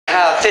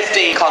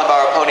15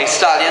 Connemara Pony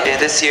Stallion in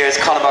this year's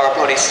Connemara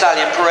Pony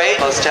Stallion Parade,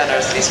 most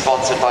generously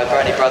sponsored by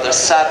Bernie Brothers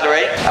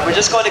Saddlery. And we're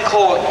just going to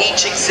call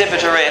each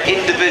exhibitor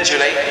in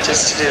individually,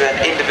 just to do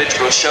an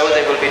individual show.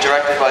 They will be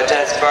directed by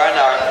Des Byrne,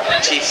 our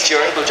chief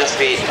steward, who will just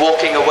be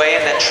walking away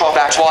and then trot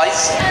back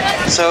twice.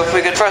 So if we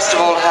could first of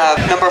all have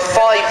number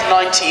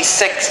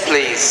 596,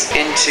 please,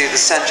 into the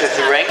centre of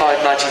the ring.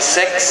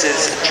 596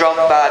 is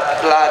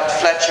Drumbad Blad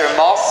Fletcher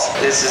Moss.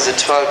 This is a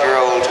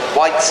 12-year-old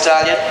white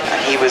stallion,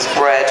 and he was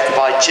bred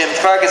by Jim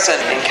Ferguson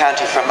in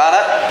County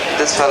Fermanagh.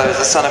 This fellow is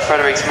the son of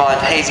Frederick's Mind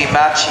Hazy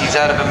Match. He's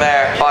out of a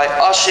mare by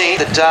Oshie.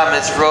 The dam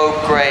is Rogue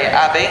Grey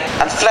Abbey.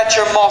 And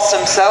Fletcher Moss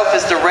himself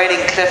is the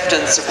reigning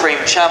Clifton Supreme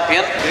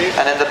Champion,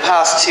 and in the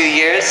past 2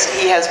 years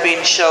he has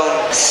been shown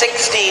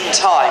 16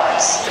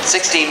 times.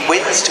 16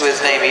 wins to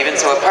his name even,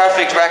 so a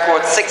perfect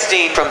record,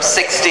 16 from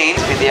 16.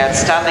 He's been the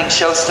outstanding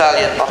show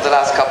stallion of the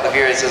last couple of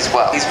years as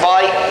well. He's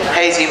by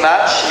Hazy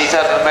Match, and he's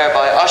out of a mare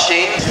by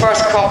Oshie. His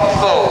first crop of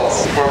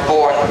foals were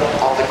born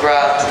on the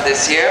ground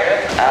this year,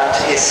 and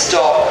his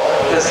stock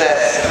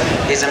possess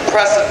his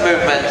impressive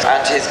movement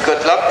and his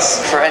good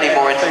looks. For any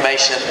more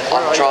information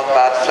on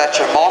Drumbad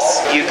Fletcher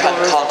Moss, you can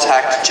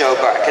contact Joe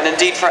Burke. And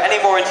indeed, for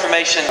any more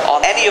information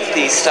on any of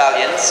these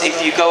stallions,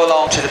 if you go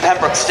along to the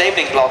Pembroke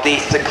stabling block,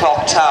 the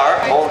clock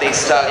tower, all these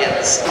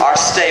stallions are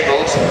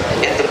stabled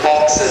in the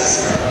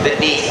boxes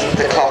beneath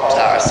the clock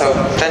tower. So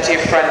plenty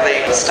of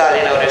friendly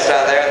stallion owners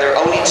down there, and they're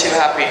only too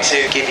happy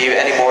to give you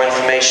any more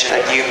information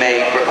that you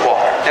may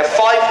require. Now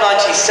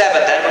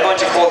 597 then, we're going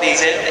to call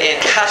these in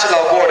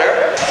catalogue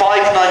order.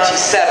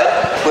 597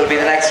 will be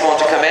the next one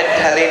to come in.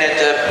 Helena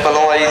de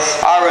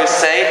Belois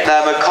Aruse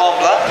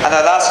Mucombla. And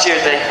last year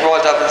the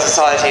Royal Dublin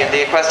Society and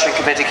the Equestrian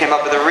Committee came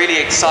up with a really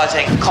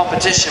exciting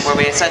competition where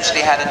we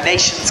essentially had a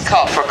Nations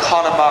Cup for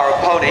Connemara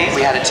Ponies.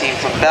 We had a team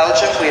from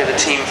Belgium, we had a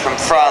team from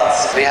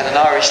France, we had an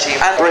Irish team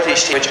and a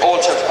British team which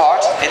all took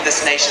part in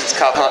this Nations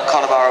Cup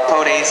Connemara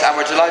Ponies, and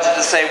we're delighted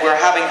to say we're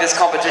having this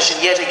competition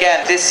yet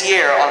again this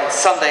year on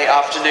Sunday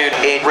afternoon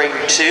in Ring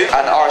 2,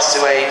 and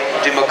Arsue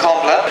du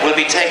Mucombla will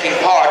be taking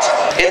part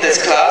in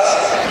this class,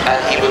 and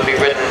he will be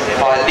ridden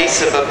by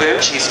Lisa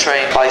Babu. She's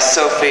trained by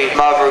Sophie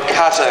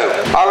Mavrucato.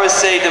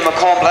 Arsue du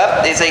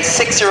Mucombla is a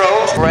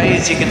 6-year-old grey,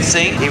 as you can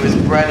see. He was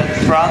bred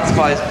in France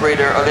by his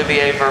breeder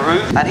Olivier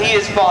Verroux, and he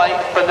is by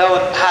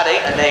Benoan Paddy,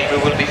 a name who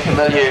will be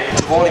familiar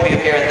to all of you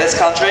here in this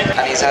country,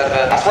 and he's out of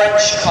a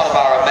French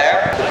Connemara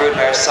mare. The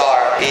broodmare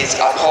sire is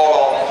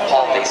Apollon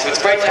Pondley. So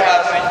it's great to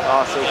have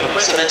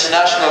some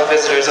international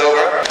visitors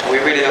over. We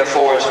really look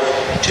forward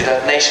to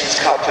that Nations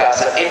Cup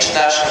class, an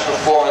international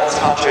performance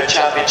hunter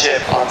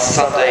championship on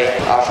Sunday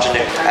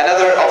afternoon.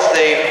 Another of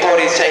the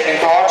ponies taking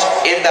part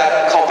in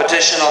that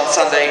competition on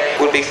Sunday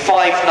will be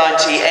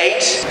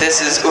 598.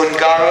 This is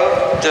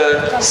Ungaro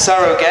de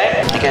Sarogue.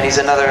 Again, he's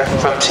another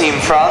from Team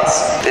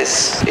France.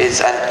 This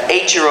is an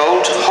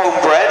 8-year-old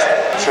homebred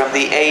from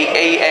the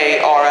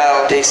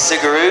AARL de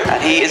Sigarou,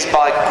 and he is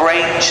by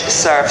Grange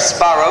Surf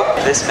Sparrow.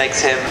 This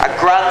makes him a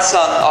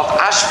grandson of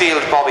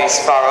Ashfield Bobby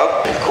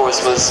Sparrow. Of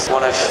course, was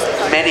one of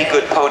many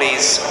good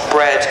ponies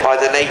bred by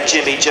the late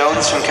Jimmy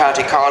Jones from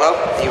County Carlow.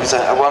 He was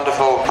a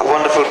wonderful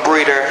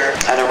breeder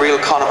and a real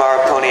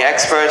Connemara pony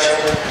expert.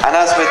 And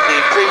as with the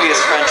previous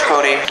French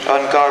pony,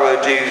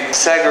 Ungaro du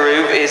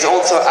Segarou is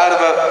also out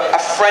of a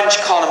French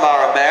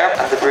Connemara mare,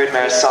 and the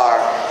broodmare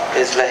sire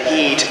is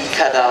Lahid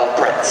Canal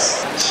Prince.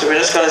 So we're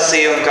just going to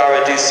see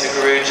Ungaro du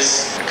Segarou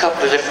just a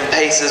couple of different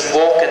paces,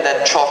 walk and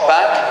then trot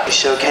back to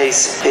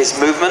showcase his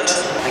movement.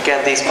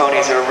 Again, these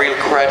ponies are a real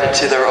credit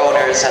to their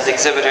owners and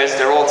exhibitors.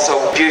 They're all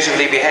so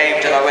beautifully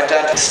behaved, and I went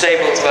down to the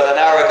stables about an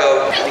hour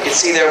ago, and you can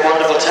see their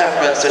wonderful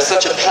temperaments. They're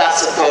such a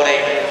placid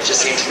pony,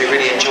 just seem to be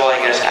really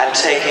enjoying it and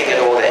taking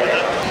it all in.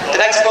 The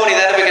next pony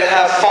then, we can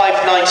have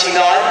 599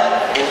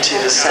 into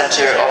the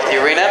centre of the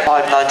arena.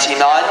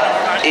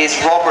 599 is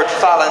Robert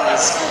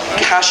Fallon's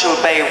Cashel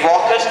Bay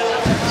Rocket.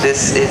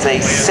 This is a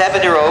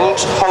 7-year-old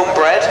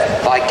homebred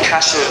by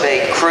Cashel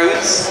Bay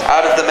Cruise,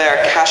 out of the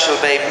mare Cashel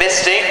Bay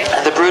Misty,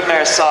 and the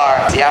broodmare sire,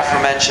 the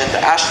aforementioned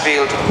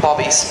Ashfield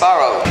Bobby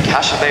Sparrow.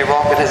 Cashel Bay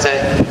Rocket has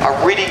a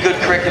really good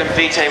curriculum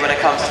vitae when it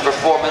comes to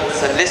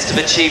performance, a list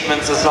of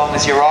achievements as long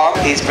as your arm.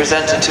 He's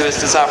presented to us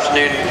this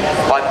afternoon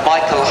by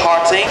Michael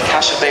Harty.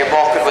 Cashel Bay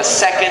Rocket was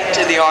second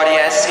in the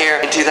RDS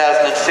here in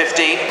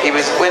 2015. He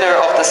was winner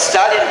of the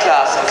Stallion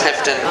class in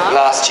Clifton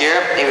last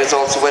year. He was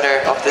also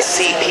winner of the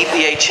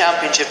CPPA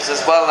Championship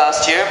as well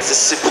last year. He's a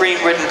supreme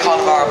ridden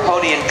Connemara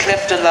pony in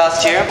Clifton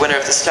last year, winner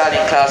of the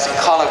Stallion class in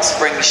Connacht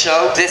Spring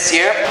Show this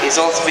year. He's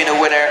also been a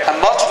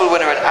multiple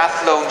winner at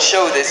Athlone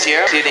Show this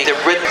year, including the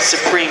Ridden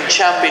Supreme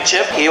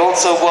Championship. He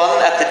also won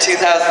at the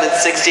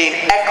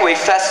 2016 Equi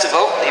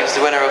Festival. He was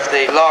the winner of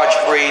the large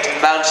breed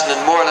Mountain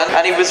and Moorland,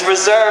 and he was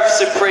reserve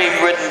supreme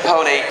ridden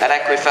pony at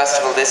Equi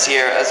Festival this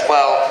year as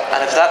well.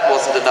 And if that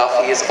wasn't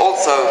enough, he has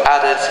also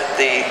added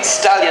the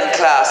Stallion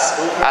class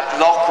at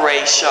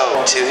Loughrea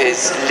Show to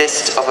his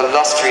list of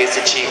illustrious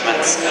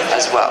achievements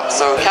as well.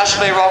 So Cashel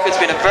Bay Rocket's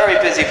been a very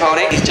busy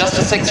pony. He's just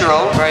a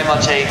 6-year-old, very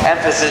much a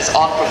emphasis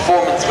on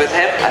performance with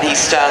him, and he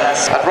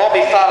stands at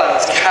Robbie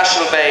Fallon's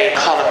Cashel Bay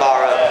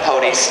Connemara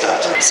Pony Pony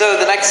Stud. So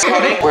the next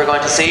pony we're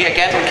going to see,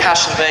 again from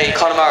Cashel Bay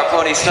Connemara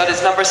Pony Stud,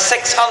 is number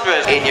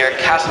 600 in your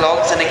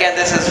catalogues. And again,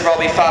 this is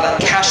Robbie Fallon,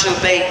 Cashel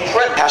Bay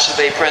Print. Cashel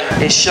Bay Print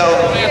is shown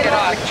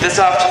this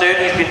afternoon.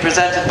 He's been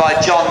presented by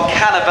John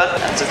Canavan.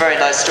 And it's a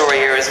very nice story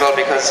here as well,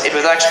 because it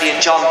was actually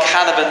in John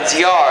Canavan's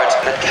yard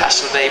that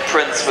Cashel Bay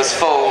Prince was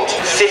foaled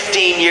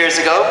 15 years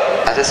ago.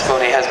 And this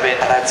pony has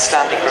been an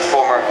outstanding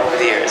performer over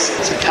the years.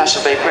 So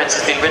Cashel Bay Prince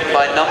has been ridden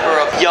by a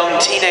number of young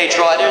teenage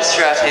riders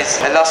throughout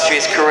his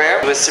illustrious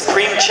career. He was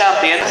Supreme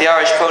Champion of the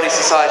Irish Pony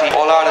Society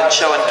All-Ireland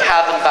Show in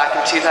Cavan back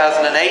in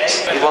 2008.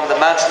 He won the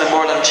Mountain and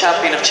Moorland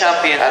Champion of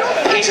Champion at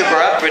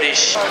Peterborough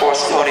British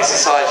Horse Pony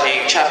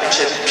Society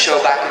Championship show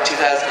back in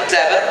 2007.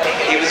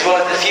 He was one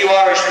of the few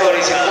Irish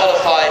ponies who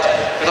qualified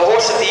for the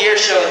Horse of the Year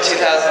show in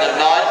 2009,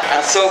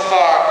 and so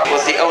far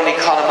was the only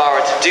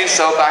Connemara to do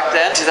so back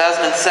then. In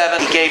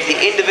 2007 he gave the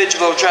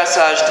individual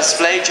dressage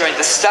display during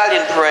the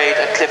Stallion Parade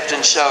at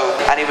Clifton Show,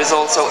 and he was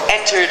also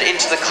entered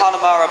into the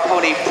Connemara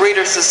Pony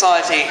Breeder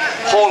Society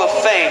Hall of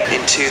Fame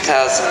in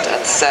 2007.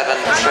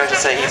 It's fair to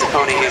say he's a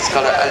pony who's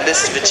got a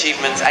list of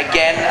achievements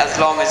again as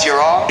long as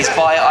your arm. He's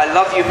by I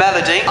Love You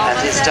Melody, and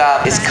his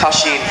dam is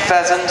Cushin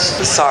Pheasant.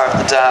 The sire of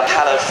the dam,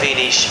 Hallowed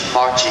Finish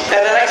Margie.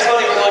 Now the next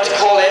pony we're going to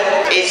call in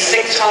is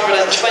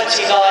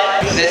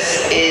 629.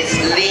 This is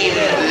Liam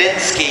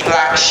Linsky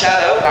Black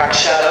Shadow. Black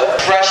Shadow,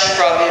 fresh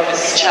from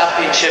his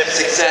championship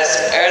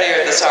success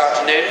earlier this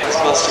afternoon. As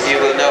most of you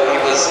will know, he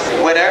was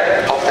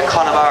winner of the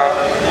Connemara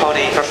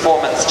Pony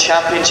Performance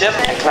Championship,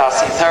 a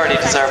class he thoroughly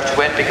deserved to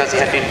win because he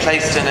had been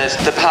placed in it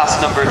the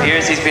past number of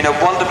years. He's been a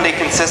wonderfully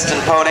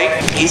consistent pony.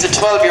 He's a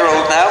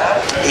 12-year-old now.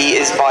 He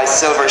is by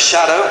Silver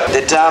Shadow.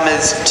 The dam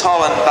is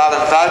Tollan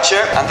Ballon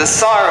Voucher, and the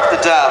sire of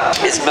the dam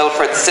is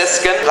Milford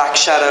Siskin. Black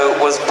Shadow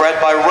was bred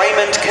by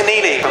Raymond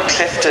Keneally from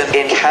Clifton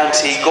in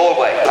County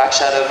Galway. Black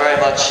Shadow very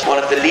much one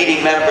of the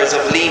leading members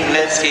of Liam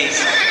Linsky's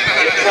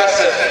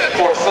impressive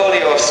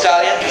portfolio of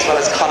stallions, as well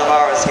as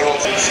Connemara's. He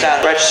also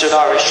stands registered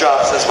Irish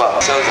Draughts as well.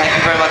 So thank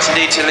you very much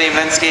indeed to Liam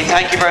Linsky.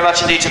 Thank you very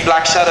much indeed to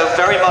Black Shadow.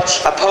 Very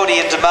much a pony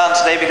in demand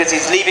today, because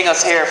he's leaving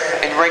us here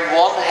in ring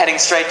 1, heading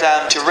straight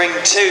down to ring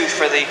 2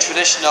 for the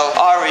traditional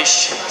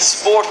Irish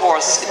sport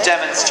horse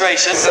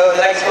demonstration. So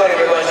the next pony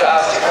we're going to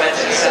ask to come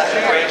into the centre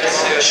of the ring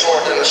just to do a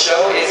short little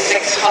show is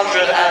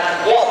 601.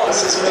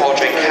 This is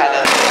Padraig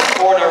Cannon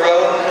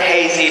Cornerone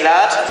Hazy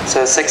Lad.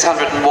 So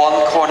 601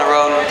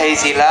 Cornerone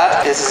Hazy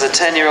Lad. This is a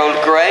 10-year-old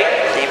grey.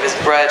 He was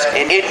bred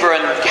in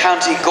Idverin,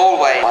 County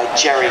Galway by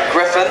Jerry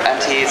Griffin,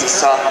 and he is a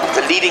son of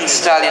the leading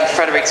stallion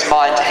Frederick's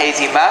Mind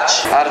Hazy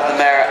Match out of the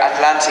mare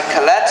Atlantic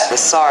Colette, the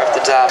sire of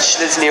the dam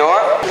Schlisnior.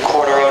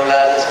 Cornerone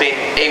Lad has been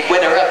a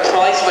winner, a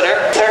prize winner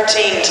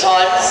 13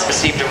 times,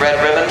 received a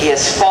red ribbon. He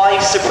has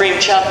 5 Supreme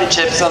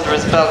Championships under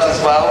his belt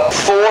as well,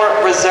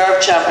 4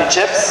 Reserve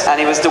Championships, and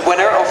he was the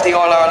winner of the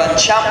All-Ireland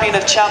Champion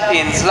of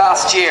Champions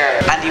last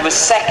year, and he was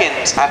second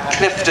at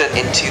Clifton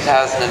in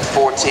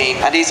 2014.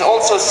 And he's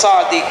also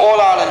sired the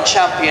All-Ireland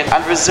Champion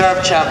and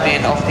Reserve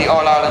Champion of the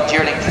All-Ireland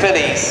Yearling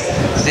Fillies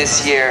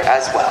this year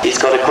as well. He's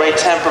got a great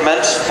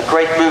temperament, a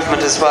great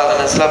movement as well,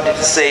 and it's lovely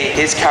to see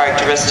his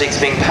characteristics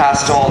being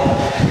passed on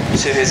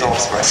to his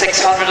offspring.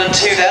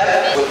 602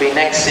 then will be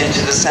next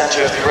into the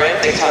centre of the ring.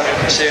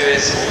 602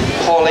 is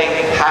Pauline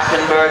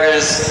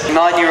Hackenberger's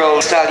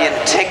 9-year-old stallion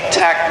Tic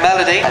Tac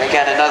Melody, and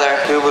again another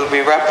who will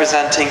be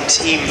representing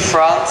Team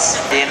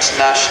France, the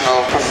International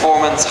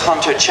Performance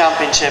Hunter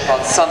Championship on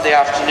Sunday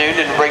afternoon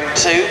in ring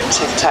 2.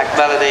 Tic Tac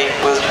Melody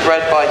was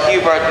bred by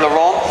Hubert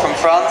Laurent from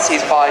France.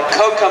 He's by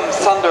Kokum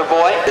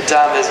Thunderboy. The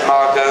dam is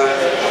Margot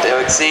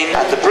Deoxine,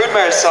 and the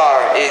broodmare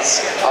sire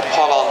is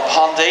Apollon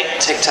Pondy.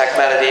 Tic Tac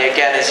Melody,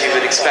 again, as you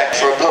would expect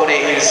for a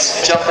pony who's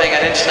jumping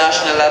at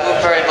international level,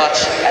 very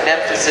much an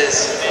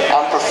emphasis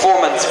on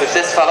performance with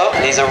this fellow,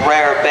 and he's a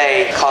rare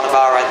bay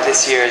Connemara at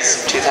this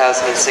year's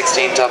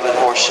 2016 Dublin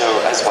Horse Show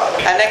as well.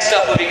 And next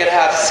up we're going to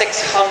have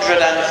 603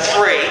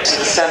 to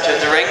the centre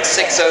of the ring.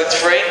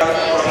 603.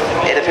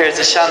 It appears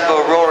that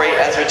Shanbo Rory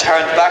has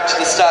returned back to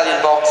the stallion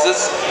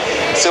boxes,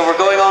 so we're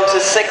going on to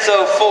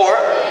 604.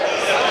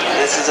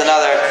 This is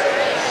another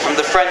from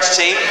the French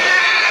team.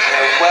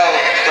 Well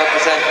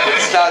represented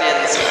with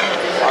stallions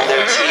on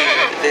their team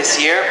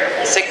this year.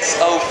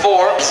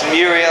 604 is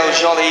Muriel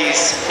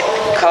Joly's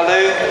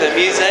Calou de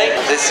Musée.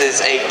 This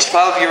is a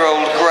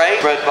 12-year-old grey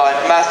bred by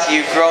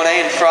Matthew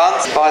Gronet in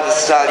France by the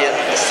stallion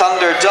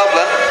Thunder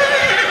Dublin.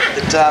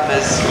 The dam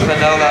is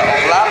Finola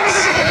of Laps,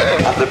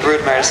 and the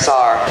broodmare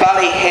sire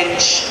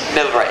Ballyhinch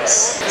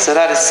Millrace. So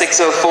that is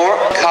 604,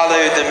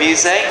 Calou de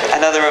Musée,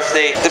 another of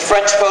the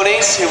French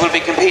ponies who will be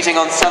competing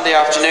on Sunday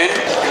afternoon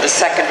in the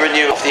second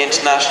renew of the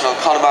International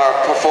Connemara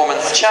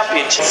Performance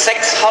Championship.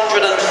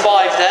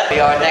 605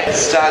 then, our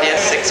next stallion.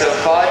 605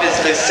 is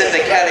Lucinda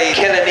Kelly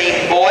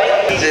Killanine Boy.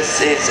 This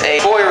is a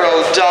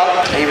 4-year-old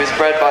dun. He was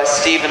bred by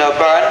Stephen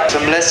O'Byrne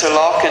from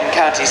Lisserloch in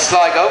County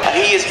Sligo, and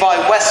he is by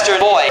Western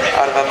Boy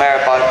out of a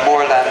mare by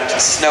moorland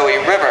Snowy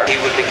River. He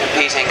will be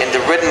competing in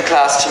the ridden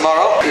class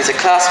tomorrow. He's a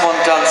Class 1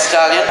 Dun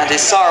Stallion, and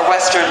his sire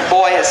Western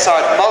Boy has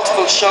sired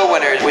multiple show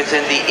winners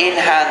within the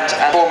in-hand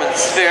and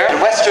performance sphere.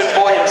 And Western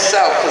Boy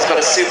himself has got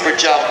a super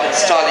jump and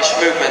stylish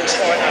movement,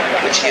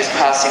 which he is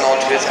passing on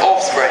to his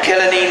offspring.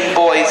 Killanine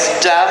Boy's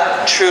dam,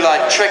 True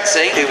Light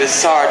Trixie, who was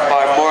sired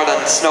by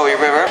moorland Snowy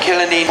River.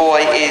 Killanine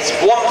Boy is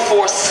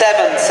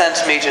 147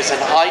 centimeters in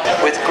height,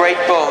 with great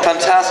bone,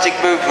 fantastic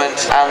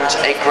movement, and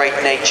a great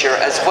nature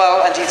as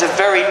well. And he's a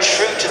very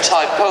true to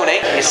type pony.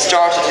 He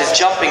started his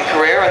jumping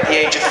career at the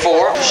age of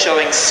 4,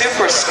 showing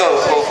super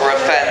scope over a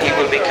fen. He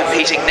will be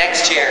competing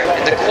next year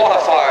in the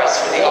qualifiers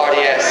for the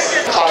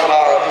RDS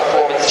Connemara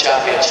Performance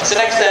Championship. So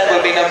next then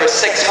will be number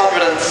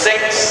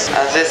 606,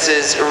 and this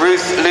is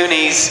Ruth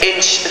Looney's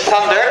Inch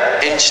Thunder.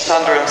 Inch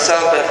Thunder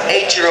himself, an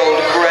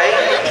 8-year-old grey,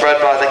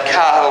 bred by the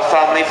Cahill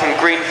family from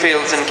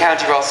Greenfields in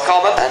County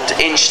Roscommon. And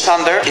Inch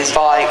Thunder is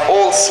by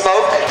All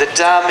Smoke. The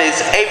dam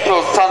is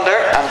April Thunder,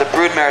 and the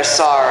broodmare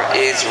sire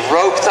is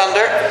Rogue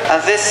Thunder.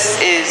 And this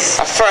is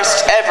a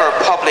first ever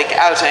public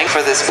outing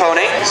for this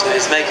pony. So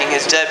he's making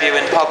his debut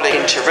in public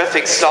in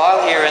terrific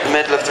style here in the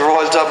middle of the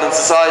Royal Dublin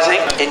Society.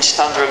 Inch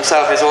Thunder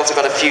himself has also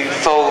got a few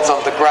folds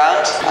on the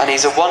ground, and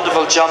he's a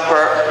wonderful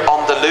jumper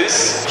on the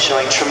loose,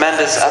 showing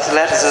tremendous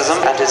athleticism.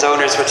 And his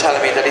owners were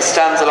telling me that he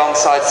stands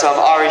alongside some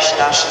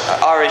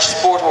Irish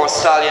sport horse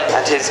stallion,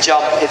 and his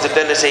jump, his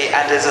ability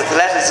and his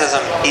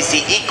athleticism is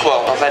the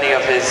equal of any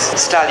of his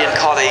stallion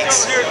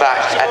colleagues back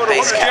at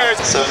base camp.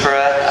 So for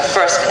a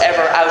first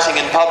ever outing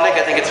in public,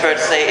 I think it's fair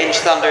to say Inch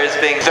Thunder is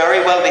being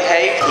very well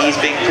behaved. He's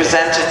being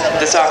presented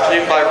this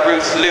afternoon by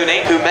Ruth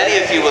Looney, who many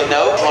of you will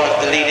know, one of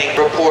the leading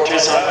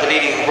reporters, one of the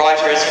leading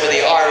writers for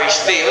the Irish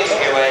Field,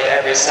 away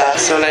every Saturday.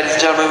 So ladies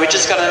and gentlemen, we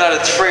just got another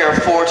 3 or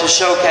 4 to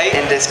showcase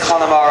in this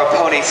Connemara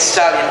Pony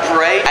Stallion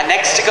parade. And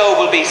next to go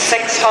will be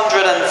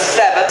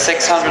 607.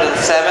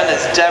 607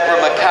 is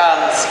Deborah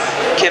McCann's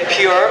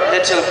Kipure,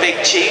 Little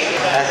Big Chief.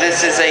 And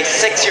this is a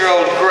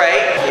 6-year-old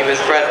grey. He was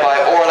bred by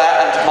Orla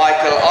and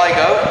Michael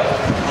Igo,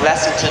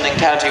 Lessington in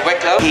County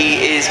Wicklow.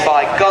 He is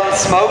by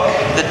Gunsmoke.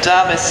 The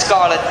dam is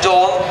Scarlet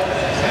Dawn,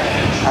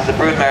 and the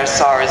broodmare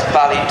sire is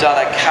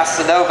Ballydonna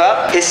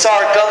Casanova. His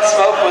sire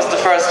Gunsmoke was the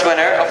first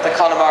winner of the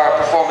Connemara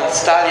Performance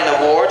Stallion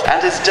Award,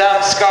 and his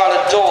dam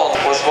Scarlet Dawn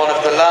was one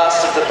of the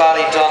last of the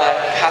Ballydonna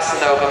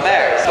Casanova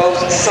mares.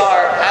 Both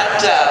sire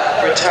and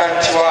dam returned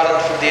to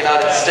Ireland from the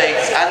United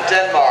States and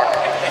Denmark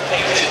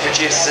to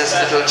produce this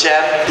little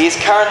gem. He is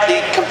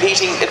currently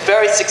competing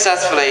very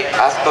successfully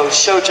at both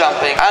show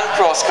jumping and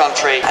cross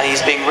country, and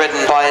he's being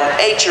ridden by an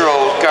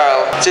 8-year-old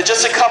girl. So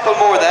just a couple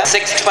more then.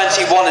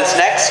 621 is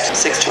next.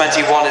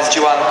 621 is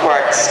Joanne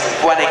Quirk's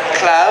Gwennick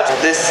Cloud.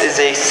 This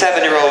is a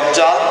 7-year-old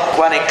dun.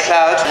 Gwennick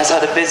Cloud has had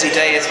a busy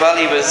day as well.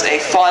 He was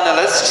a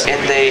finalist in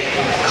the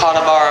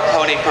Connemara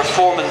Pony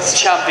Performance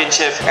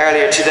Championship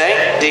earlier today.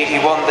 Indeed, he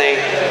won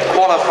the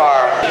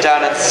qualifier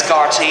down in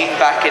Scarteen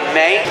back in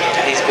May,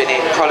 and he's been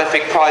a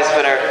prolific prize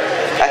winner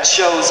at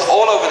shows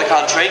all over the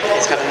country.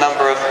 He's got a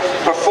number of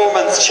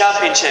performance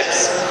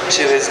championships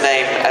to his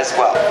name as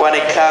well.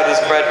 Gwennick Cloud was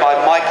bred by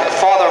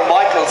Father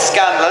Michael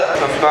Scanlon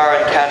from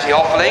Burren, County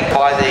Offaly,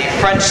 by the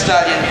French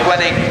stallion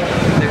Gwennick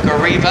de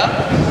Gariva,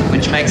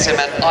 which makes him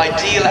an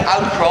ideal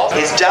outcross.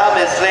 His dam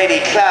is Lady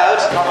Cloud,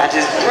 and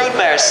his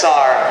broodmare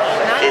sire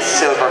is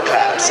Silver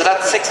Cloud. So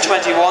that's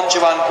 621,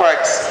 Joanne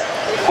Quirk's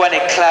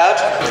Gwennick Cloud,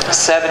 a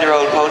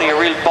 7-year-old pony, a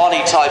real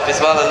bonny type as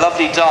well, a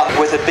lovely dun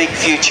with a big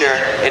future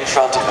in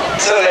front of him.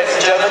 So ladies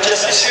and gentlemen,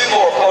 just 2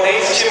 more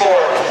ponies, 2 more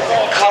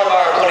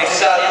Connemara Pony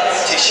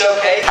Stallions to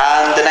showcase.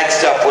 And the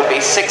next up will be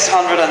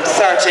 630,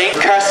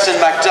 Kirsten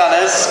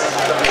McDonough's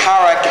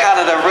Cara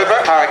Canada River.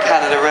 Cara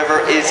Canada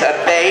River is a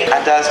bay,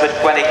 and as with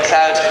Gwennick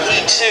Cloud,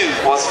 he too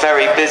was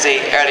very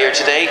busy earlier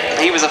today.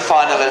 He was a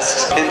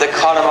finalist in the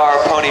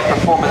Connemara Pony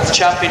Performance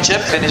Championship,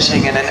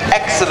 finishing in an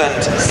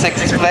excellent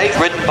 6th place,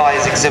 ridden by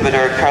his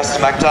exhibitor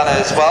Kirsten McDonough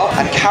as well.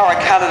 And Cara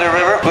Canada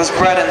River was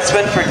bred in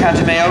Swinford,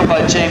 County Mayo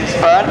by James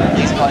Byrne.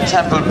 He's by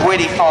Temple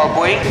Bwidi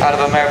Farbui, out of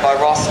a mare by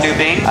Ross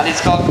Newbean, and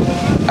he's got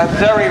a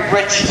very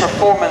rich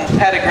performance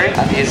pedigree,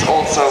 and he is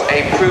also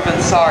a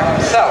proven sire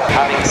himself,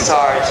 having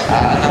sired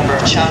a number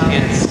of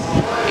champions,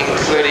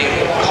 including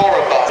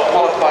Corabot,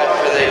 qualified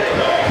for the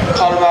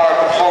Connemara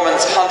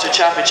Performance Hunter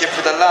Championship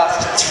for the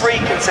last 3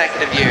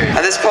 consecutive years.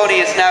 And this pony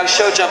is now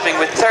show jumping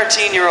with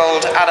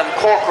 13-year-old Adam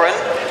Corcoran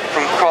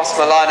from Cross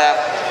Malina,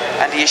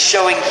 and he is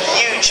showing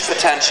huge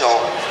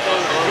potential.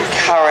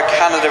 Cara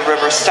Canada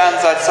River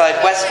stands outside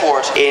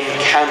Westport in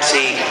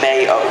County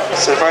Mayo.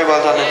 So very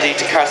well done indeed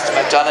to Kirsten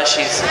McDonough.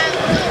 She's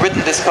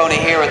ridden this pony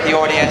here at the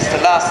RDS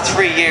the last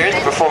 3 years.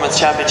 The Performance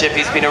Championship,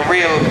 he's been a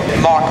real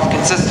mark of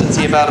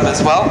consistency about him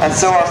as well. And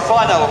so our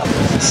final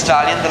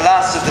stallion, the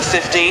last of the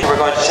 15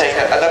 we're going to take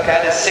a look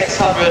at, is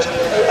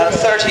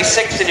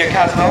 636 in your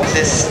catalogue.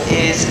 This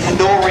is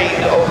Noreen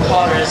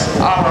O'Connor's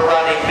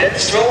Amarani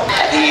Minstrel.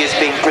 he is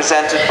being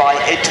presented by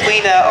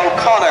Edwina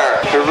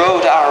O'Connor, who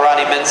rode our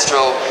Rani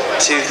Minstrel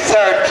to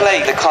third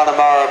place the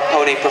Connemara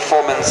Pony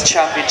Performance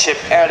Championship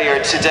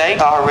earlier today.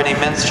 Our Rani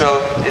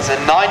Minstrel is a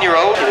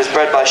 9-year-old. He was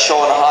bred by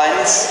Sean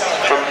Hines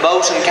from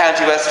Moulton,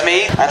 County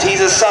Westmeath, and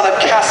he's a son of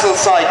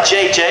Castleside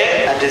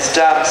JJ, and his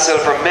dam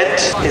Silver Mint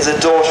is a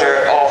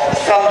daughter of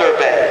Thunder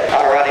Bay.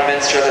 Our Rani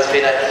Minstrel has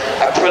been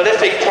a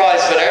prolific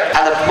prize winner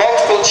and a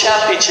multiple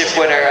championship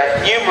winner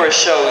at numerous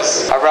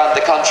shows around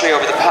the country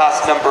over the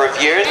past number of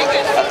years.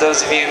 And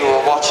those of you who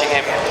are watching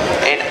him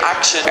in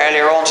action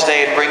earlier on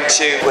today in Ring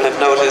 2 will have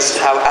noticed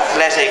how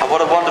athletic and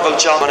what a wonderful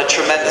job and a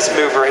tremendous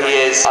mover he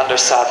is under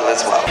saddle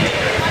as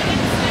well.